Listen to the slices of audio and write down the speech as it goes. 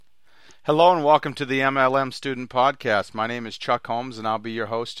Hello and welcome to the MLM Student Podcast. My name is Chuck Holmes and I'll be your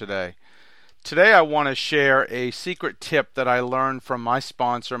host today. Today I want to share a secret tip that I learned from my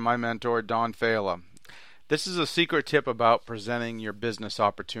sponsor, my mentor, Don Fala. This is a secret tip about presenting your business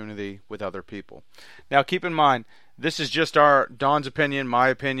opportunity with other people. Now keep in mind, this is just Don's opinion, my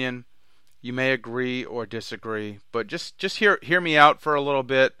opinion. You may agree or disagree, but just hear me out for a little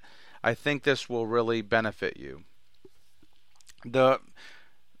bit. I think this will really benefit you. The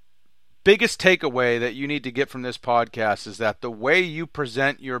biggest takeaway that you need to get from this podcast is that the way you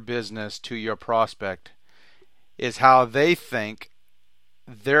present your business to your prospect is how they think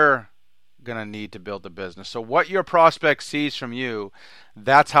they're going to need to build the business. So what your prospect sees from you,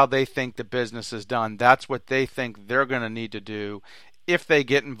 that's how they think the business is done. That's what they think they're going to need to do if they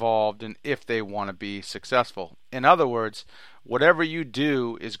get involved and if they want to be successful. In other words, whatever you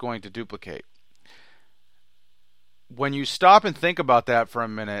do is going to duplicate. When you stop and think about that for a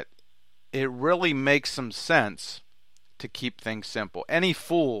minute, it really makes some sense to keep things simple. Any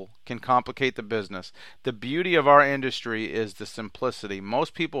fool can complicate the business. The beauty of our industry is the simplicity.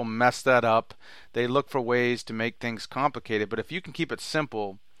 Most people mess that up. They look for ways to make things complicated, but if you can keep it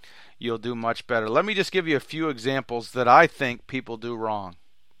simple, you'll do much better. Let me just give you a few examples that I think people do wrong.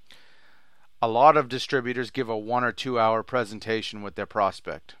 A lot of distributors give a 1 or 2 hour presentation with their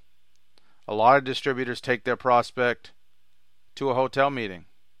prospect. A lot of distributors take their prospect to a hotel meeting.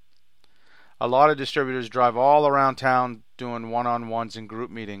 A lot of distributors drive all around town doing one-on-ones and group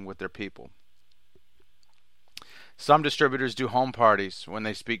meeting with their people. Some distributors do home parties when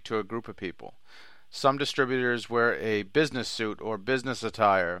they speak to a group of people. Some distributors wear a business suit or business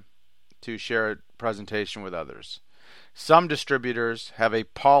attire to share a presentation with others. Some distributors have a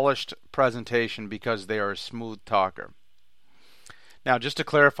polished presentation because they are a smooth talker. Now, just to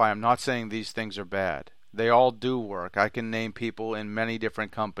clarify, I'm not saying these things are bad. They all do work. I can name people in many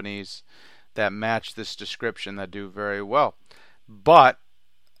different companies that match this description that do very well. But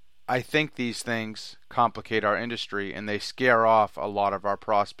I think these things complicate our industry and they scare off a lot of our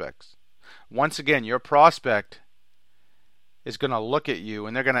prospects. Once again, your prospect is going to look at you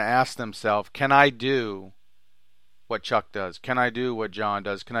and they're going to ask themselves, can I do what Chuck does? Can I do what John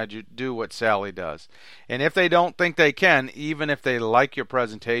does? Can I do what Sally does? And if they don't think they can, even if they like your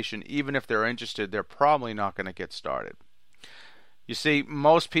presentation, even if they're interested, they're probably not going to get started. You see,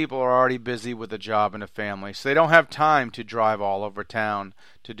 most people are already busy with a job and a family, so they don't have time to drive all over town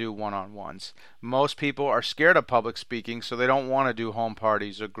to do one-on-ones. Most people are scared of public speaking, so they don't want to do home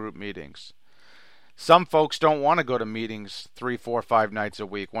parties or group meetings. Some folks don't want to go to meetings 3, 4, 5 nights a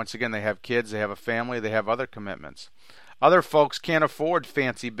week. Once again, they have kids, they have a family, they have other commitments. Other folks can't afford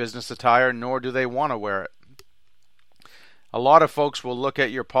fancy business attire, nor do they want to wear it. A lot of folks will look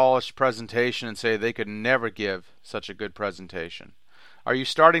at your polished presentation and say they could never give such a good presentation. Are you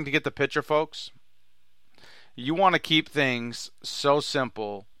starting to get the picture, folks? You want to keep things so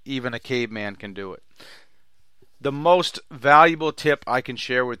simple, even a caveman can do it. The most valuable tip I can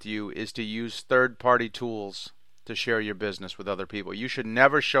share with you is to use third-party tools to share your business with other people. You should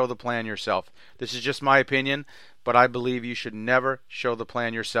never show the plan yourself. This is just my opinion, but I believe you should never show the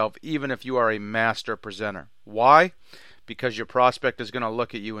plan yourself, even if you are a master presenter. Why? Because your prospect is going to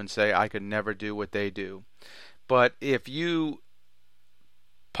look at you and say, I could never do what they do. But if you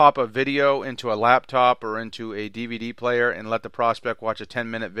pop a video into a laptop or into a DVD player and let the prospect watch a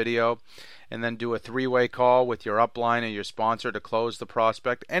 10-minute video and then do a 3-way call with your upline and your sponsor to close the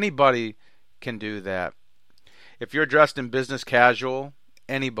prospect, anybody can do that. If you're dressed in business casual,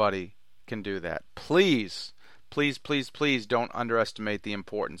 anybody can do that. Please, please, please, please don't underestimate the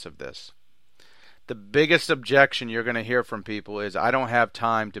importance of this. The biggest objection you're going to hear from people is, I don't have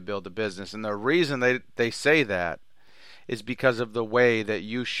time to build a business. And the reason they say that is because of the way that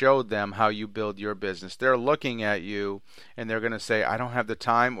you showed them how you build your business. They're looking at you and they're going to say, I don't have the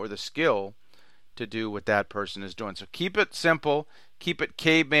time or the skill to do what that person is doing. So keep it simple. Keep it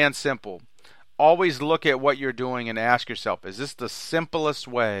caveman simple. Always look at what you're doing and ask yourself, is this the simplest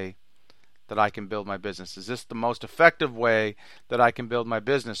way that I can build my business? Is this the most effective way that I can build my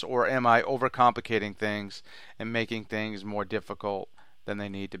business? Or am I overcomplicating things and making things more difficult than they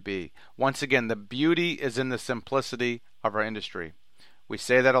need to be? Once again, the beauty is in the simplicity of our industry. We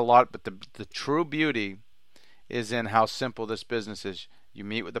say that a lot, but the true beauty is in how simple this business is. You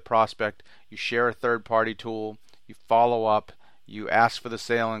meet with the prospect, you share a third-party tool, you follow up, you ask for the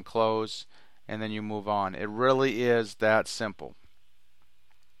sale and close, and then you move on. It really is that simple.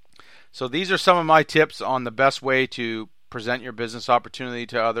 So these are some of my tips on the best way to present your business opportunity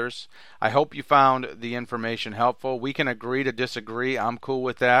to others. I hope you found the information helpful. We can agree to disagree. I'm cool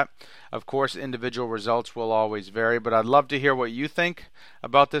with that. Of course, individual results will always vary, but I'd love to hear what you think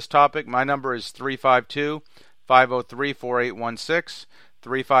about this topic. My number is 352-503-4816.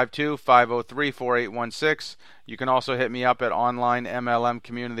 352-503-4816. You can also hit me up at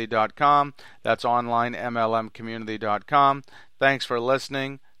onlinemlmcommunity.com. That's onlinemlmcommunity.com. Thanks for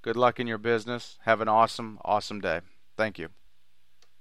listening. Good luck in your business. Have an awesome, awesome day. Thank you.